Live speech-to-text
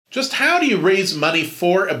Just how do you raise money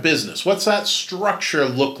for a business? What's that structure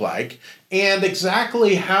look like? And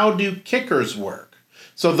exactly how do kickers work?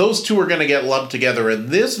 So those two are going to get lumped together in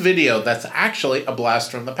this video that's actually a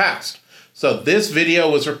blast from the past. So this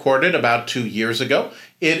video was recorded about 2 years ago.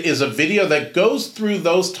 It is a video that goes through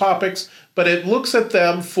those topics, but it looks at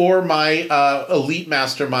them for my elite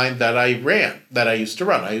mastermind that I used to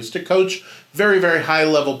run. I used to coach very, very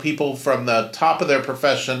high-level people from the top of their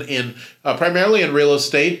profession in primarily in real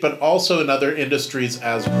estate, but also in other industries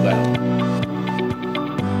as well.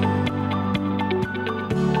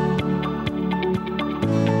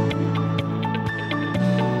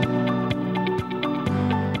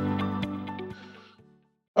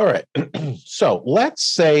 All right, so let's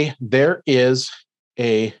say there is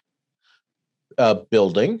a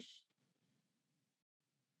building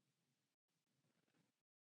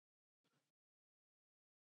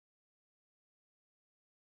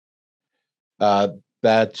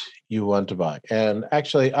that you want to buy. And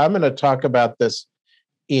actually, I'm going to talk about this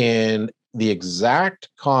in the exact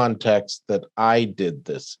context that I did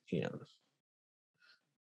this in.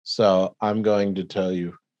 So I'm going to tell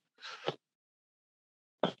you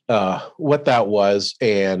what that was.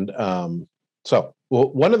 And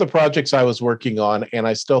one of the projects I was working on, and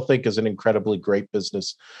I still think is an incredibly great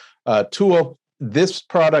business tool, this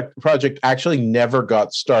project actually never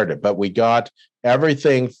got started, but we got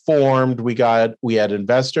everything formed. We had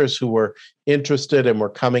investors who were interested and were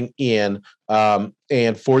coming in.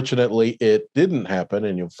 And fortunately, it didn't happen,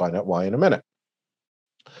 and you'll find out why in a minute.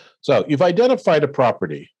 So you've identified a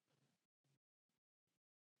property.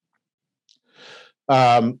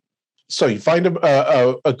 So you find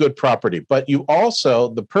a good property, but you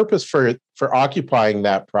also, the purpose for occupying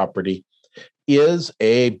that property is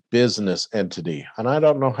a business entity. And I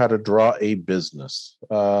don't know how to draw a business.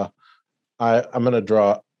 I'm going to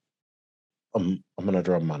draw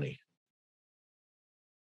money.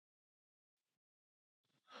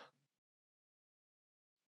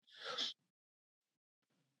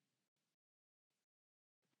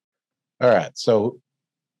 All right, so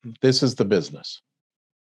this is the business.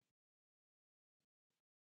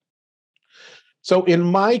 So in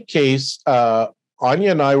my case, Anya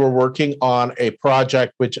and I were working on a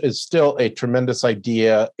project, which is still a tremendous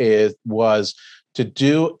idea. It was to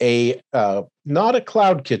do not a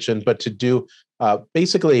cloud kitchen, but to do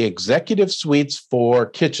basically executive suites for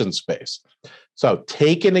kitchen space. So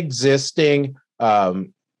take an existing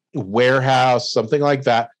warehouse, something like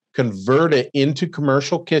that, convert it into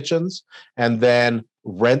commercial kitchens, and then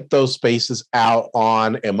rent those spaces out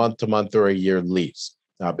on a month-to-month or a year lease.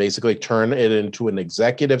 Basically turn it into an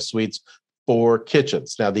executive suites for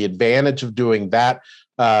kitchens. Now, the advantage of doing that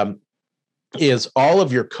is all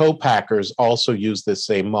of your co-packers also use this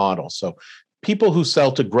same model. So people who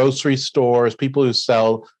sell to grocery stores, people who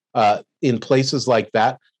sell in places like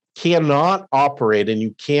that cannot operate, and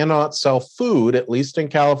you cannot sell food, at least in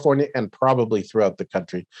California and probably throughout the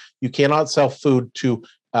country. You cannot sell food to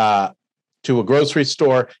a grocery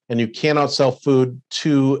store, and you cannot sell food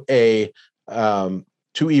to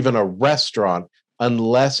even a restaurant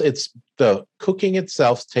unless the cooking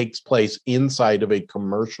itself takes place inside of a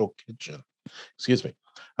commercial kitchen.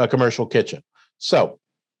 A commercial kitchen. So,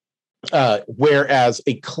 whereas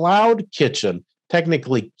a cloud kitchen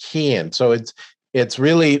technically can. So it's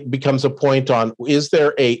really becomes a point on, is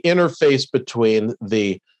there a interface between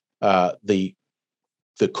the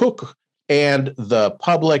cook and the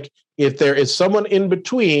public? If there is someone in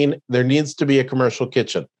between, there needs to be a commercial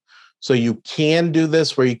kitchen. So you can do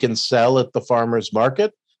this where you can sell at the farmer's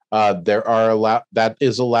market. That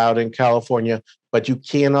is allowed in California, but you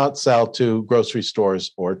cannot sell to grocery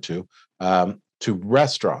stores or to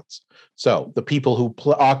restaurants. So the people who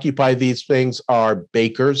occupy these things are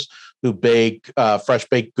bakers who bake fresh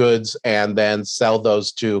baked goods and then sell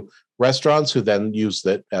those to restaurants who then use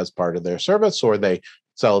it as part of their service, or they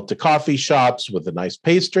sell it to coffee shops with a nice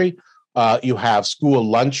pastry. You have school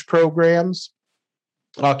lunch programs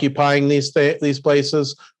occupying these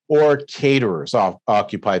places, or caterers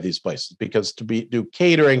occupy these places, because to do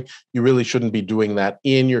catering, you really shouldn't be doing that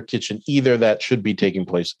in your kitchen either. That should be taking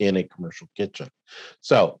place in a commercial kitchen.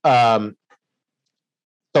 So our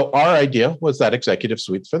idea was that executive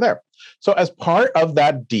suites for there. So as part of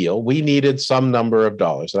that deal, we needed some number of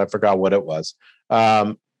dollars, and I forgot what it was.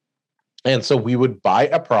 And so we would buy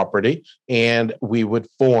a property and we would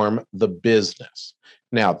form the business.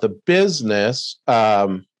 Now, the business,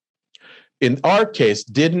 in our case,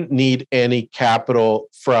 didn't need any capital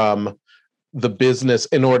from the business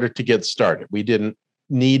in order to get started. We didn't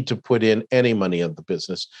need to put in any money in the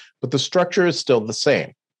business, but the structure is still the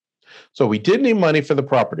same. So we did need money for the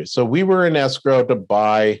property. So we were in escrow to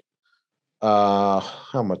buy,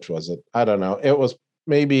 how much was it? I don't know. It was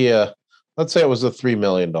maybe let's say it was a $3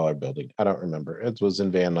 million building. I don't remember. It was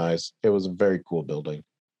in Van Nuys. It was a very cool building.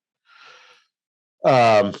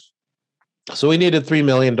 So we needed $3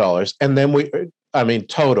 million. And then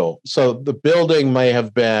total. So the building may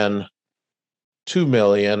have been 2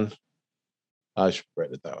 million. I should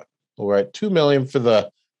write it that way. All right, 2 million for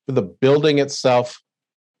the building itself,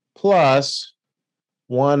 plus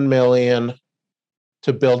 1 million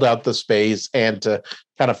to build out the space and to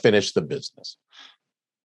kind of finish the business.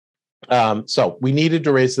 So we needed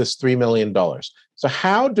to raise this $3 million. So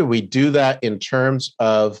how do we do that in terms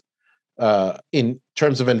of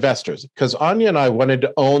investors? Because Anya and I wanted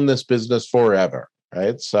to own this business forever,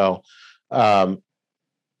 right? So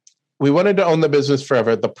we wanted to own the business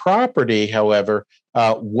forever. The property, however,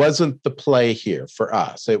 wasn't the play here for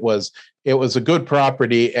us. It was a good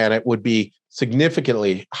property, and it would be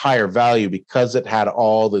significantly higher value because it had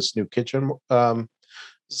all this new kitchen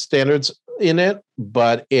standards in it.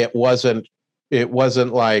 But it wasn't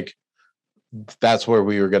like that's where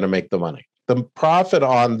we were going to make the money. The profit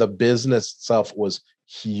on the business itself was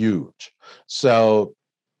huge. So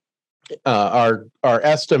our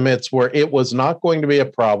estimates were it was not going to be a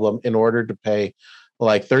problem in order to pay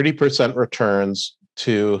like 30% returns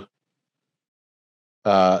to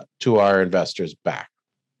our investors back.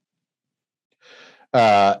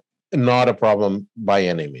 Not a problem by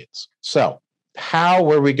any means. So how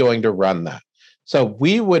were we going to run that? So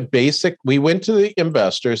we went to the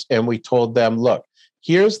investors and we told them, look,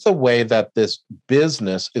 here's the way that this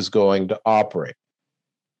business is going to operate.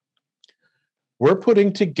 We're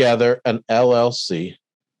putting together an LLC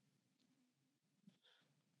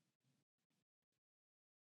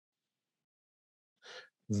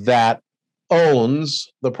that owns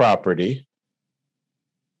the property,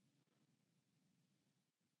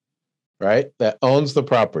 right? That owns the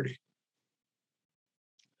property.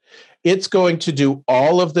 It's going to do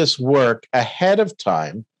all of this work ahead of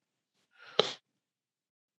time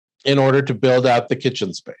in order to build out the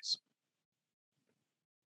kitchen space.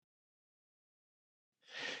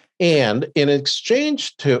 And in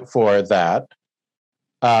exchange for that,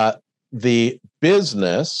 the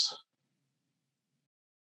business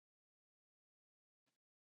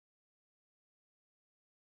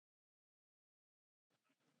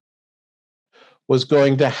was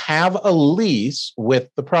going to have a lease with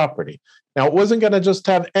the property. Now, it wasn't going to just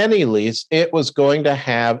have any lease. It was going to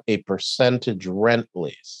have a percentage rent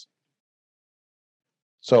lease.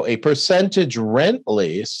 So a percentage rent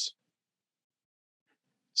lease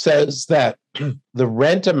says that the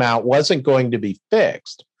rent amount wasn't going to be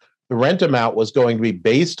fixed. The rent amount was going to be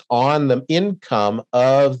based on the income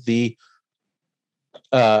of the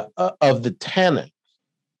tenant.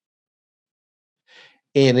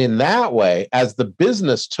 And in that way, as the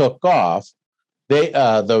business took off,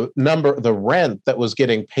 the rent that was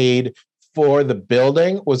getting paid for the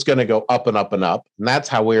building was going to go up and up and up. And that's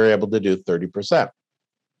how we were able to do 30%.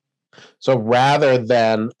 So rather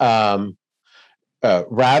than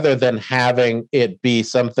having it be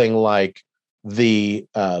something like the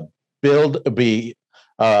that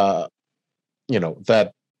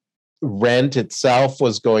rent itself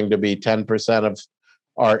was going to be 10% of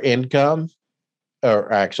our income,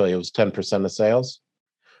 or actually it was 10% of sales.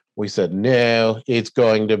 We said, no, it's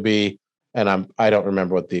going to be, and I don't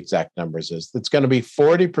remember what the exact numbers is. It's going to be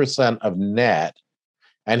 40% of net.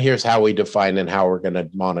 And here's how we define and how we're going to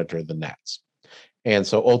monitor the nets. And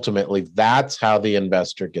so ultimately, that's how the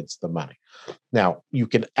investor gets the money. Now, you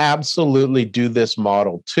can absolutely do this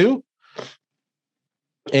model too.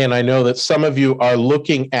 And I know that some of you are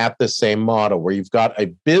looking at the same model where you've got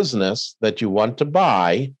a business that you want to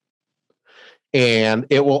buy, and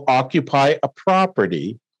it will occupy a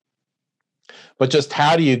property. But just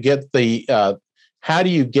how can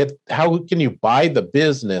you buy the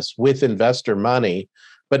business with investor money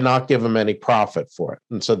but not give them any profit for it?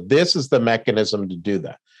 And so this is the mechanism to do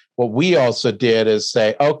that. What we also did is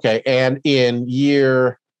say, okay, and in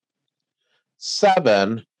year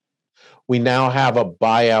 7, we now have a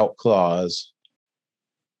buyout clause.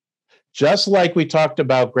 Just like we talked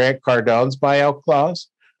about Grant Cardone's buyout clause,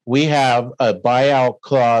 we have a buyout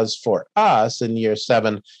clause for us in year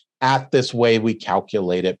 7 at this way we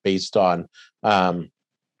calculate it based on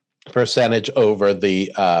percentage over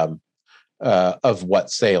the of what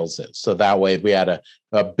sales is. So that way we had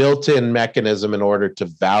a built-in mechanism in order to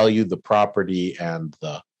value the property and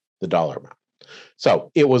the dollar amount.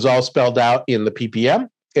 So it was all spelled out in the PPM.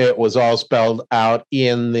 It was all spelled out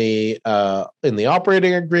in the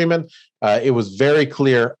operating agreement. It was very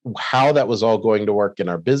clear how that was all going to work in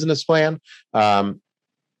our business plan.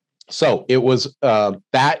 So it was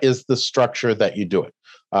that is the structure that you do it.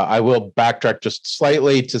 I will backtrack just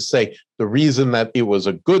slightly to say the reason that it was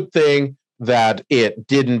a good thing that it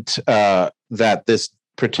didn't that this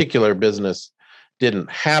particular business didn't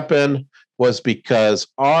happen was because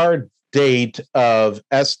our date of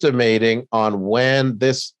estimating on when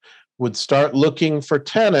this would start looking for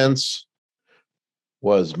tenants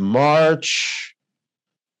was March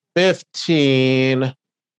 15,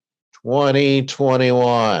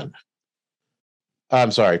 2021.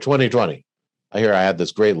 I'm sorry, 2020. I hear I had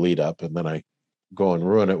this great lead up and then I go and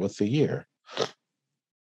ruin it with the year.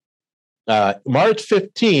 March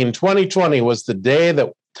 15, 2020 was the day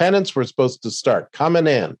that tenants were supposed to start coming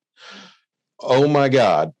in. Oh my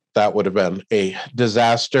God, that would have been a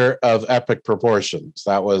disaster of epic proportions.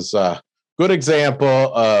 That was a good example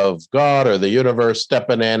of God or the universe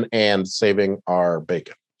stepping in and saving our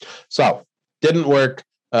bacon. So, didn't work.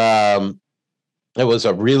 It was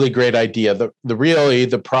a really great idea.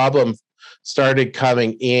 The problem started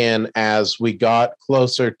coming in as we got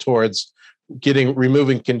closer towards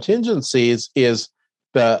removing contingencies is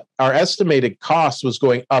our estimated cost was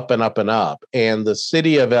going up and up and up. And the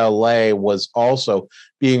city of LA was also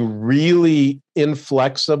being really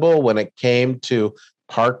inflexible when it came to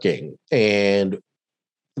parking. And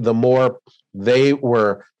the more they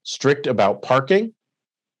were strict about parking,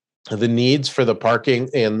 the needs for the parking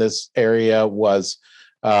in this area was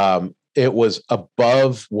it was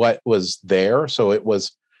above what was there. So it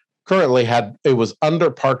was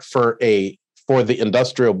underparked for the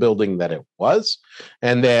industrial building that it was.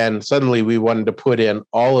 And then suddenly we wanted to put in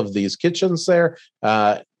all of these kitchens there.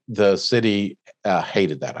 The city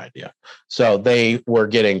hated that idea. So they were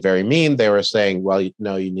getting very mean. They were saying, well,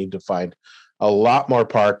 no, you need to find a lot more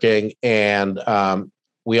parking. And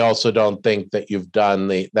we also don't think that you've done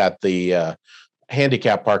the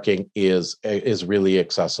handicap parking is really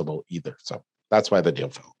accessible either. So that's why the deal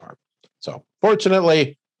fell apart. So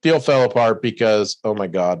fortunately, deal fell apart because, oh my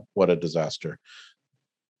God, what a disaster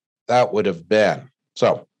that would have been.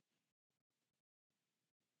 So,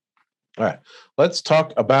 all right, let's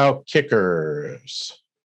talk about kickers.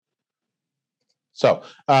 So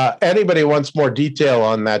anybody wants more detail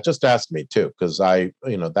on that, just ask me too, because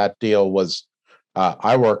that deal was,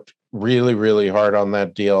 I worked really, really hard on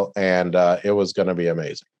that deal and it was going to be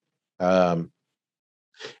amazing. And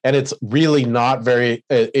it's really not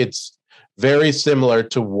it's very similar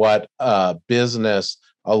to what business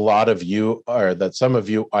a lot of you that some of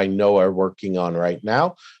you I know are working on right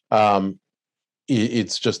now.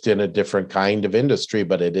 It's just in a different kind of industry,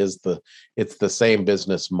 but it's the same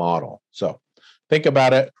business model. So think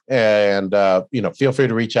about it, and feel free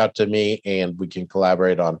to reach out to me, and we can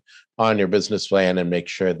collaborate on your business plan and make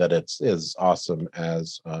sure that it's as awesome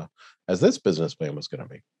as this business plan was going to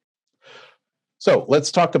be. So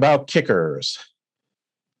let's talk about kickers.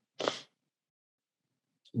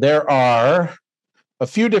 There are a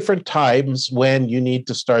few different times when you need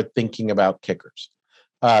to start thinking about kickers.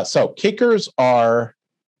 So kickers are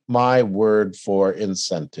my word for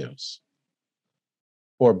incentives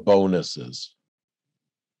or bonuses.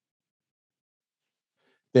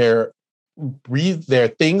 They're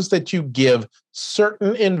things that you give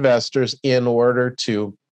certain investors in order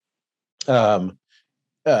to come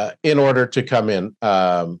in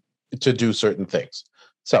to do certain things.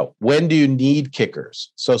 So when do you need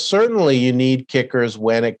kickers? So certainly you need kickers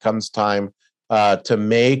when it comes time to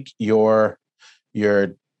make your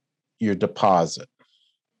deposit.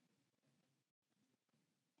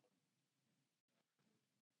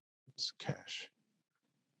 It's cash.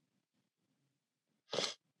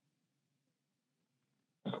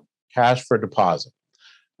 Cash for deposit.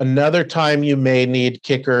 Another time you may need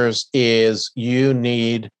kickers is you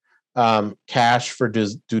need cash for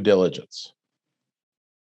due diligence.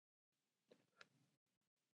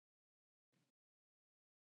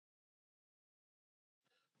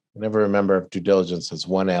 I never remember if due diligence is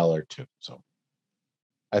 1 L or 2. So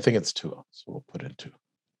I think it's 2 L. So we'll put in 2. If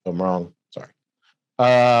I'm wrong, sorry.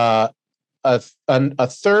 A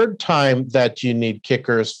third time that you need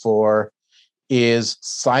kickers for is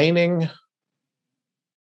signing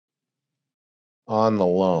on the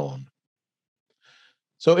loan.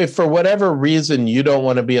 So if for whatever reason you don't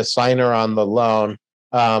want to be a signer on the loan,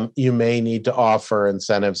 you may need to offer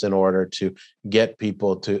incentives in order to get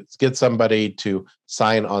somebody to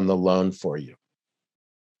sign on the loan for you.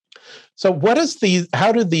 So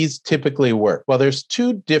how do these typically work? Well, there's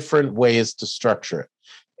 2 different ways to structure it.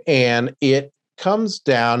 And it comes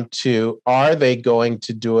down to, are they going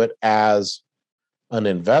to do it as an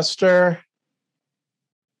investor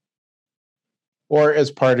or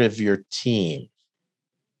as part of your team?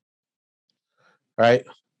 Right?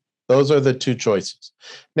 Those are the two choices.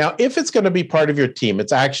 Now, if it's going to be part of your team,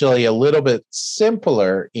 it's actually a little bit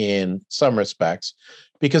simpler in some respects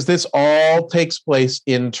because this all takes place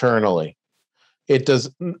internally. It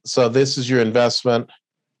does. So this is your investment.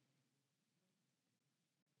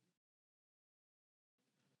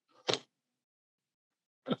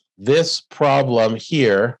 This problem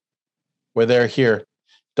here, where they're here,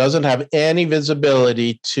 doesn't have any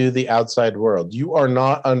visibility to the outside world. You are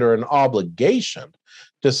not under an obligation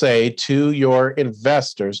to say to your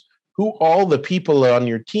investors who all the people on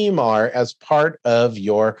your team are as part of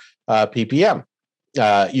your PPM.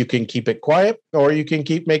 You can keep it quiet or you can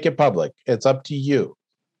make it public. It's up to you.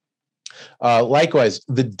 Likewise,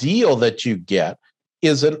 the deal that you get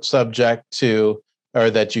isn't subject to, or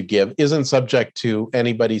that you give isn't subject to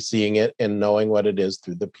anybody seeing it and knowing what it is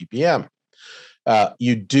through the PPM.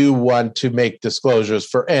 You do want to make disclosures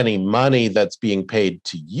for any money that's being paid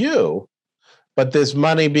to you, but this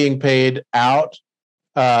money being paid out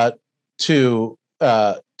to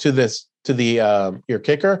your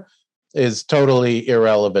kicker is totally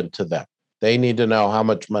irrelevant to them. They need to know how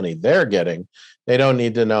much money they're getting. They don't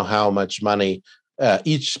need to know how much money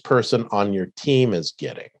each person on your team is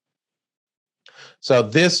getting. So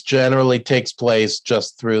this generally takes place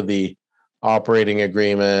just through the operating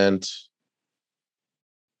agreement.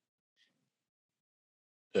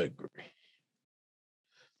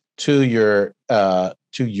 To your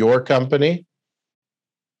company,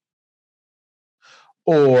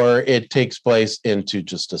 or it takes place into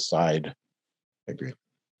just a side agreement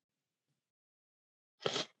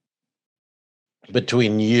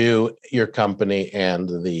between you, your company, and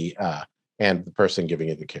the person giving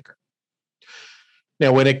you the kicker.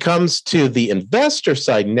 Now, when it comes to the investor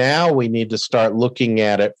side, now we need to start looking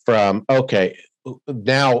at it from, okay,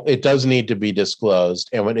 now it does need to be disclosed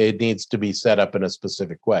and it needs to be set up in a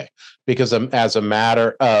specific way, because as a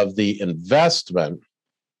matter of the investment,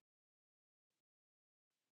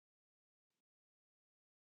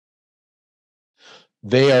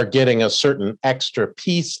 they are getting a certain extra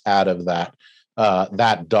piece out of that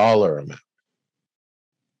dollar amount,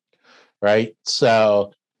 right?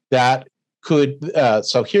 So that could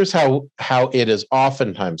so here's how it is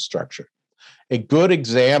oftentimes structured. A good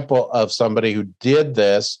example of somebody who did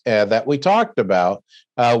this that we talked about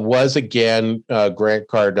was, again, Grant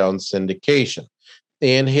Cardone's syndication.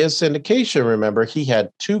 In his syndication, remember, he had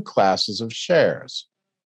two classes of shares.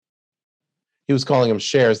 He was calling them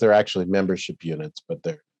shares. They're actually membership units, but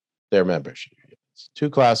they're membership units. Two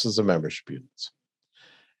classes of membership units.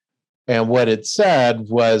 And what it said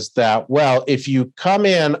was that, well, if you come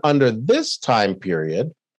in under this time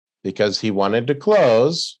period, because he wanted to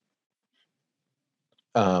close,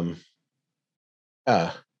 and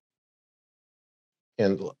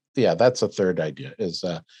yeah, that's a third idea, is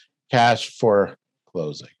cash for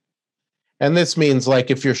closing. And this means,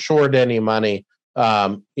 like, if you're short any money,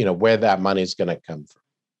 where that money is going to come from.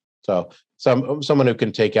 So someone who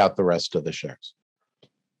can take out the rest of the shares.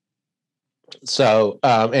 So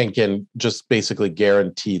and can just basically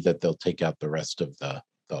guarantee that they'll take out the rest of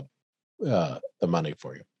the money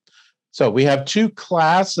for you. So we have two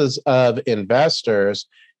classes of investors.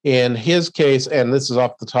 In his case, and this is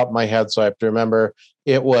off the top of my head, so I have to remember,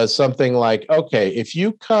 it was something like, okay, if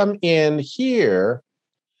you come in here,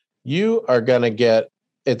 you are going to get,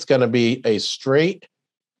 it's going to be a straight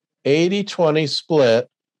 80-20 split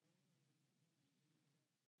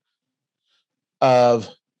of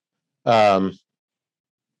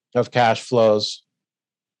cash flows,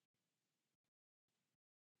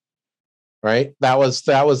 right? That was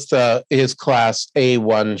his class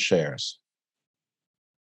A1 shares.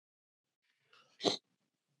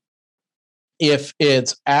 If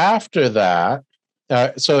it's after that,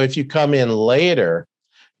 so if you come in later,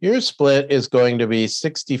 your split is going to be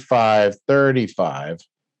 65-35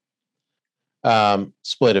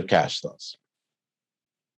 split of cash flows.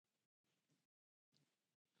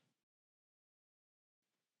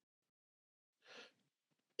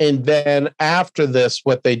 And then after this,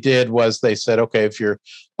 what they did was they said, okay, if you're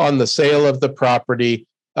on the sale of the property,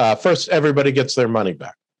 first everybody gets their money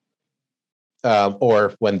back,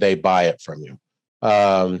 or when they buy it from you,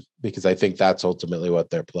 because I think that's ultimately what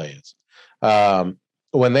their play is.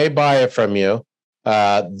 When they buy it from you,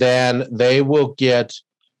 then they will get,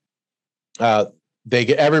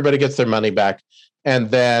 everybody gets their money back, and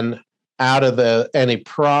then out of any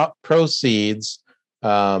proceeds,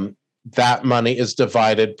 that money is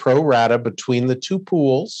divided pro rata between the two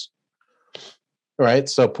pools. right?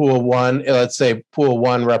 So pool one, let's say pool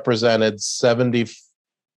one represented 70%,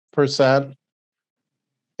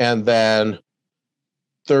 and then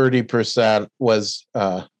 30% was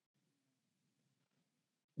the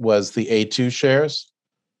A2 shares.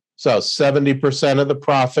 So 70% of the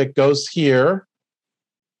profit goes here,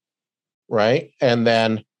 right? And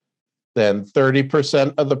then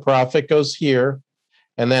 30% of the profit goes here.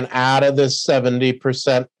 And then out of this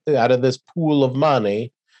 70%, out of this pool of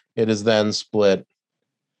money, it is then split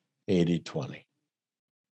 80-20.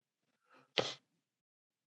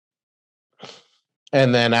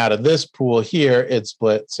 And then out of this pool here, it's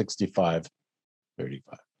split 65-35.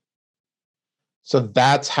 So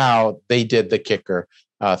that's how they did the kicker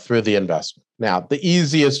through the investment. Now, the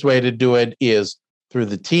easiest way to do it is through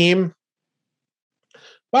the team,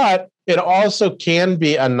 but it also can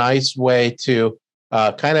be a nice way to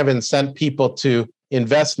kind of incent people to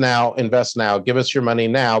invest now, give us your money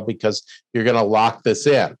now because you're going to lock this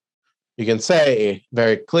in. You can say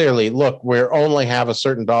very clearly, look, we only have a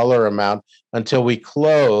certain dollar amount until we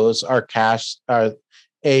close our cash, our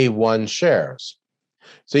A1 shares.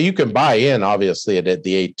 So you can buy in, obviously, at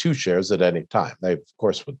the A2 shares at any time. They, of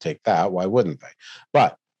course, would take that. Why wouldn't they?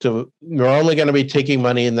 But we're only going to be taking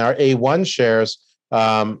money in our A1 shares,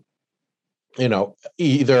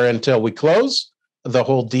 either until we close the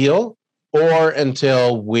whole deal or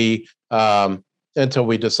until we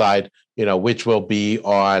decide, which will be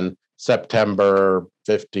on September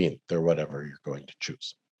 15th or whatever you're going to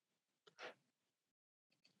choose.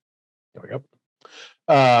 There we go.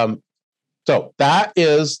 So that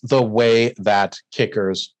is the way that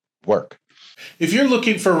kickers work. If you're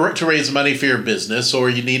looking to raise money for your business, or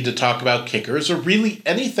you need to talk about kickers, or really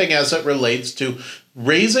anything as it relates to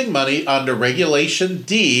raising money under Regulation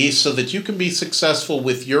D so that you can be successful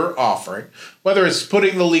with your offering, whether it's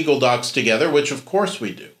putting the legal docs together, which of course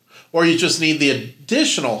we do, or you just need the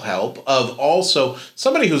additional help of also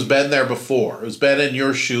somebody who's been there before, who's been in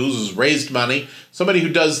your shoes, who's raised money, somebody who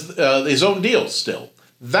does his own deals still.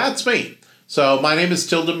 That's me. So my name is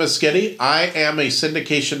Tilden Moschetti. I am a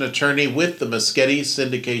syndication attorney with the Moschetti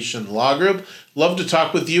Syndication Law Group. Love to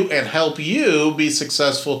talk with you and help you be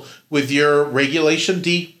successful with your Regulation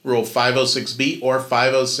D, Rule 506B, or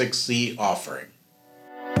 506C offering.